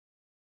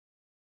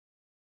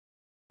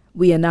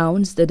We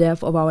announce the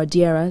death of our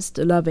dearest,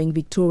 loving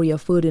Victoria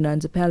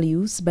Ferdinand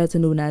Pelius, better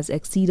known as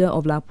Exceeder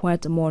of La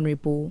Pointe Mon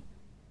Repos,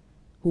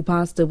 who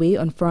passed away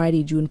on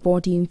Friday, June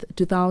 14,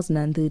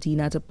 2013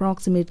 at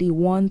approximately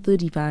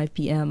 1:35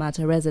 p.m. at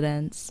her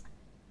residence.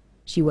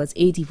 She was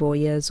 84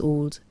 years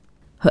old.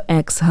 Her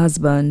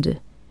ex-husband,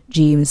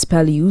 James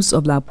Pelius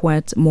of La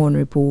Pointe Mon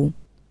Repos,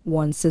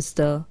 one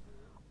sister,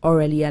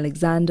 Aurélie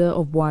Alexander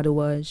of Bois de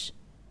Wage,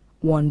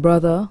 one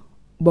brother,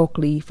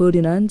 Buckley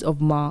Ferdinand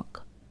of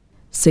Mark,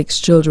 6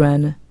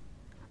 children,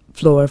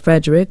 Flora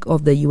Frederick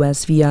of the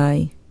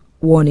USVI,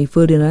 Warnie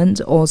Ferdinand,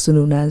 also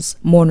known as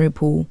Mon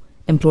Repos,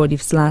 employed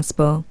of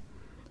Slasper,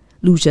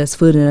 Lucius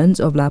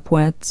Ferdinand of La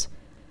Pointe,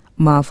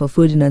 Martha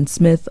Ferdinand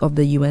Smith of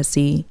the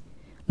USA,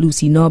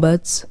 Lucy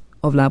Norbert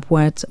of La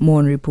Pointe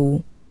Mon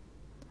Repos,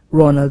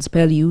 Ronald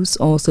Pelius,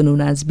 also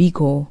known as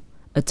Bicor,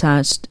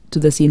 attached to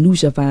the St.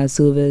 Lucia Fire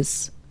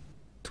Service,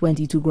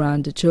 22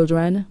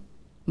 grandchildren,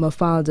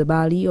 Mafalda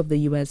Bali of the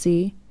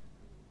USA,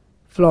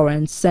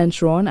 Florence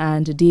Centron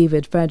and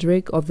David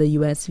Frederick of the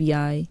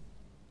USVI,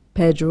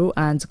 Pedro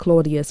and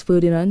Claudius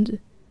Ferdinand,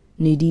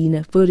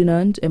 Nadine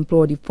Ferdinand,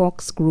 employed of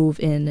Fox Grove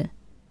Inn,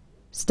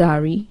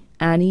 Starry,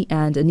 Annie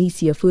and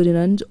Anicia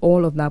Ferdinand,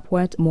 all of La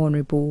Pointe Mon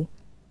Repos,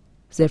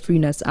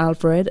 Zephrinus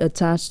Alfred,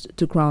 attached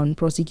to Crown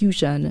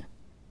Prosecution,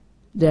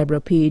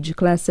 Deborah Page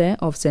Classet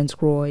of St.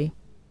 Croix,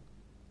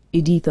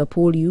 Editha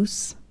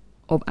Polius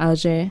of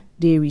Alger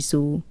de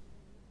Risseau,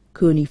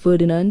 Kearney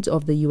Ferdinand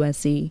of the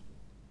USA,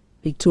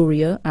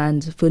 Victoria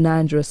and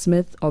Fernandra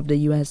Smith of the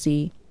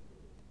USA,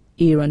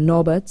 Aaron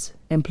Norbert,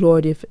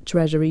 employed of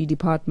Treasury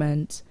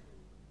Department,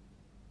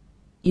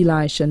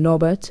 Elisha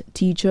Norbert,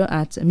 teacher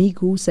at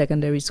Miku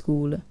Secondary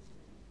School,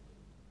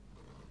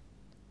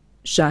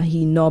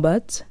 Shaheen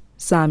Norbert,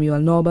 Samuel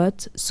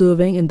Norbert,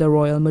 serving in the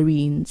Royal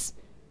Marines,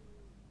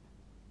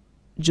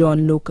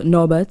 John Luke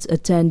Norbert,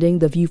 attending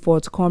the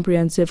Vieux-Fort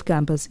Comprehensive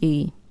Campus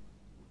A,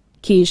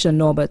 Keisha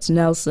Norbert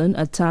Nelson,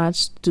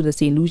 attached to the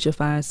St. Lucia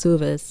Fire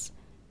Service,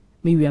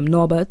 Miriam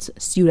Norbert,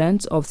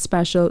 student of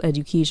Special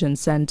Education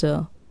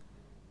Center,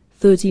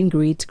 13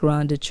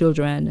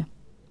 great-grandchildren,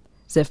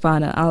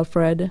 Zephana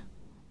Alfred,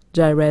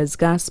 Jairez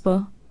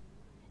Gasper,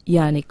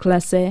 Yannick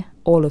Classet,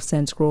 all of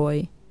St.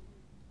 Croix,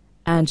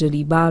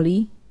 Angeli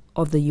Bali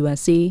of the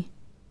USA,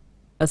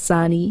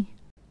 Asani,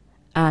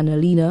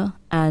 Annalena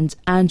and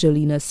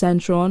Angelina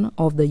Centron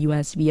of the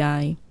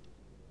USVI,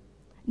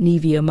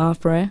 Nevia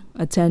Mafre,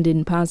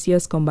 attending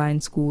Pasias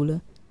Combined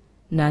School,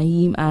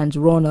 Naheem and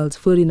Ronald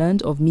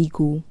Ferdinand of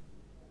Miku,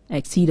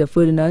 Exceeder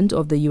Ferdinand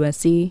of the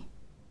USA,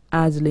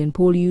 Adeline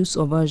Polius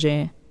of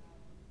Alger,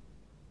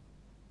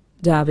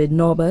 David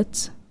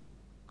Norbert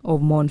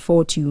of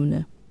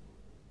Montfortune,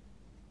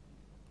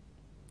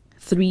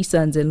 3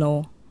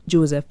 sons-in-law,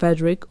 Joseph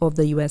Frederick of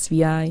the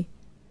USVI,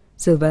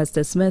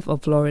 Sylvester Smith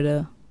of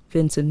Florida,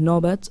 Vincent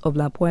Norbert of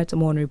La Pointe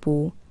Mon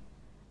Repos,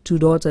 2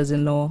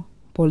 daughters-in-law,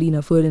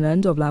 Paulina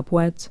Ferdinand of La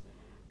Pointe,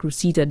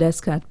 Crusita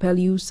Descat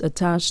Pelius,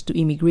 attached to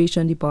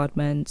Immigration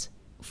Department,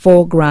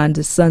 4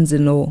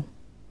 grandsons-in-law,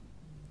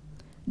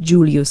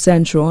 Julio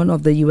Centron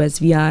of the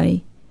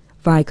USVI,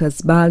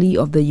 Vicus Bali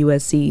of the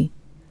USA,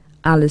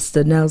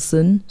 Alistair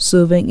Nelson,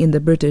 serving in the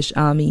British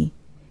Army,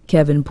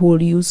 Kevin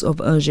Polius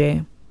of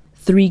Alger,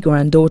 3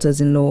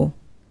 granddaughters-in-law,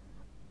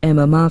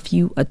 Emma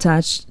Matthew,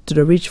 attached to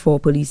the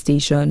Richford Police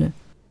Station,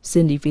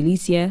 Cindy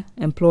Felicia,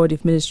 employed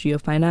of Ministry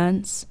of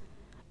Finance,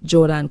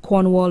 Jordan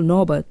Cornwall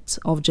Norbert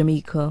of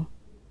Jamaica,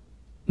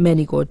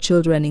 many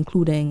godchildren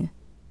including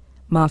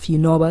Matthew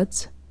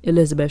Norbert,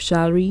 Elizabeth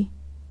Shalry,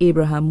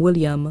 Abraham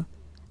William,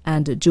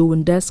 and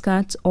Joan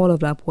Descat, all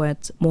of La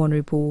Pointe Mon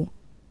Repos,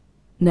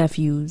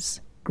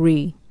 nephews,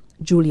 Gray,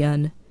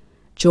 Julian,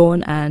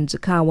 John and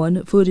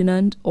Cowan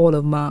Ferdinand, all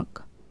of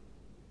Mark,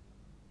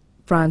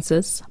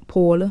 Francis,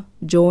 Paul,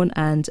 John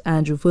and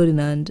Andrew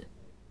Ferdinand,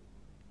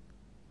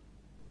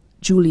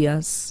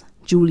 Julius,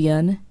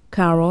 Julian,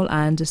 Carol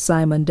and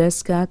Simon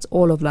Descat,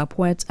 all of La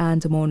Pointe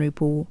and Mon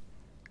Repos,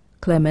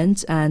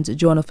 Clement and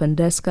Jonathan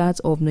Descat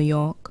of New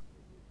York,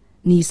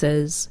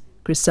 nieces,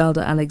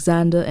 Griselda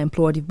Alexander,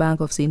 employed of Bank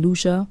of St.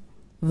 Lucia,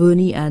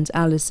 Vernie and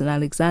Alison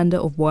Alexander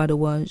of Bois de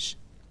Wage,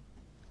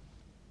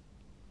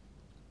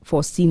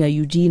 Faustina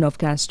Eugene of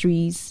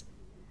Castries,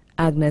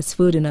 Agnes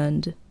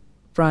Ferdinand,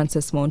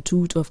 Frances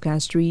Montoute of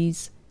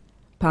Castries,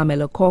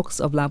 Pamela Cox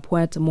of La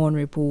Pointe Mon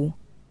Repos,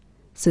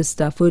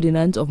 Sister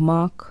Ferdinand of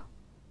Mark,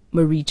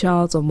 Marie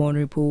Charles of Mon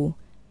Repos,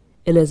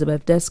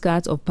 Elizabeth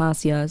Descat of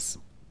Pasias,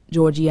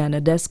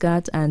 Georgiana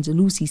Descat and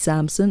Lucy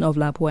Sampson of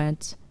La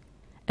Pointe,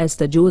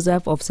 Esther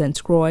Joseph of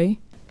St. Croix,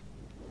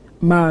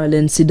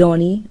 Marilyn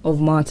Sidoni of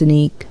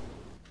Martinique,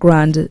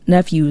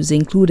 grand-nephews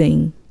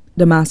including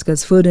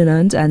Damascus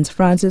Ferdinand and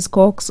Francis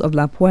Cox of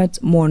La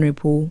Pointe Mon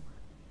Repos,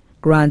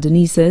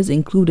 grand-nieces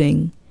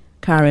including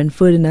Karen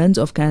Ferdinand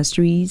of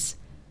Castries,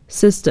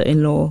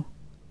 sister-in-law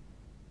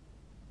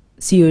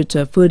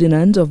Ceuta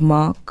Ferdinand of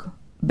Mark,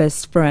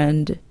 best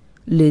friend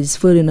Liz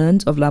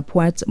Ferdinand of La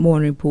Pointe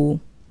Mon Repos,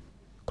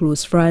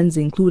 close friends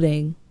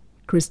including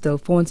Crystal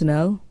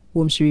Fontenelle,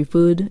 whom she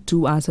referred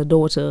to as her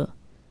daughter,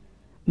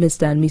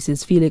 Mr. and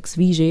Mrs. Felix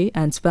Vigée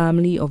and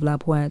family of La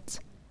Pointe,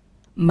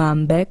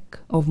 Mam Beck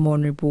of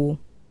Mon Repos,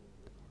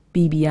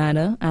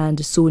 Bibiana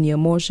and Sonia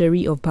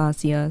Morchery of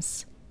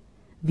Pasias,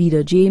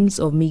 Vida James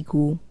of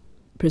Micoud,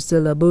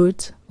 Priscilla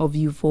Burt of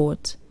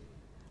Vieux-Fort,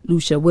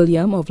 Lucia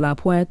William of La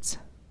Pointe,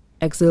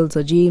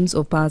 Exilta James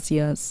of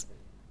Pasias,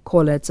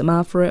 Colette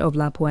Maffre of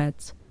La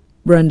Pointe,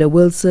 Brenda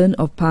Wilson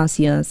of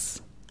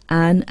Pasias,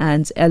 Anne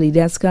and Ellie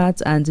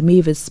Descat and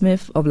Mavis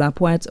Smith of La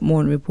Pointe,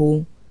 Mon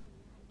Repos,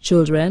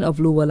 children of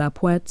Lower La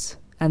Pointe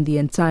and the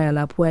entire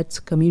La Pointe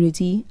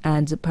community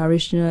and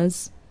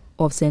parishioners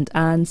of St.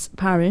 Anne's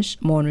Parish,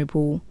 Mon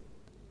Repos.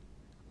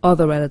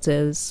 Other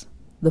relatives,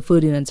 the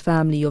Ferdinand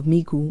family of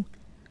Micoud,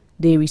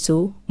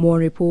 Deriso, Mon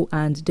Repos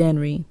and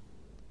Denry,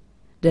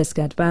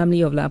 Descat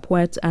family of La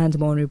Pointe and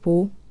Mon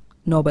Repos,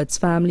 Norbert's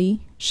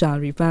family,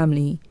 Chalry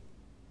family,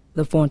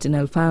 the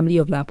Fontenelle family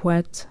of La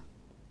Pointe,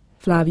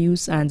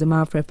 Flavius and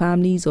Maffre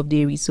families of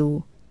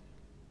Deriso,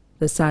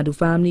 the Sadu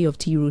family of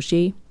T.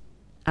 Rocher,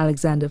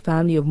 Alexander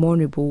family of Mon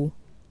Repos,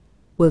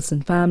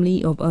 Wilson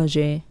family of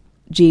Auger,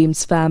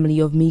 James family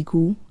of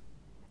Micoud,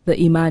 the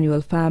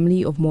Emmanuel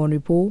family of Mon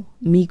Repos,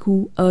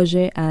 Micoud,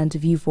 Auger and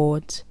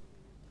Vieux-Fort.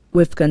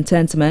 With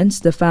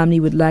contentment, the family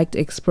would like to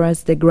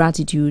express their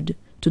gratitude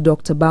to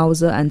Dr.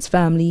 Bowser and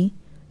family,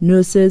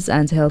 nurses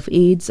and health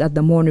aides at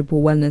the Mon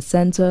Repos Wellness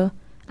Center,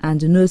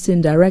 and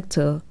nursing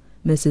director,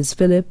 Mrs.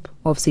 Philip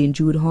of St.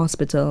 Jude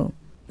Hospital.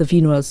 The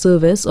funeral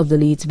service of the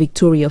late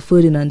Victoria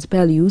Ferdinand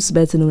Pelius,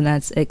 better known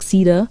as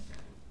Exida,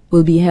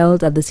 will be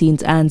held at the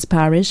St. Anne's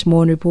Parish,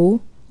 Mon Repos,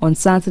 on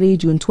Saturday,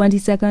 June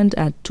 22nd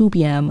at 2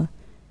 p.m.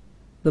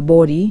 The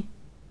body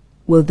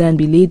will then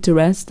be laid to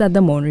rest at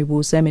the Mon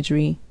Repos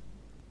Cemetery.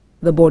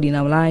 The body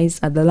now lies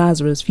at the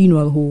Lazarus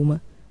Funeral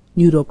Home,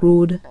 New Dock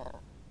Road,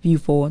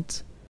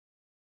 Vieux-Fort.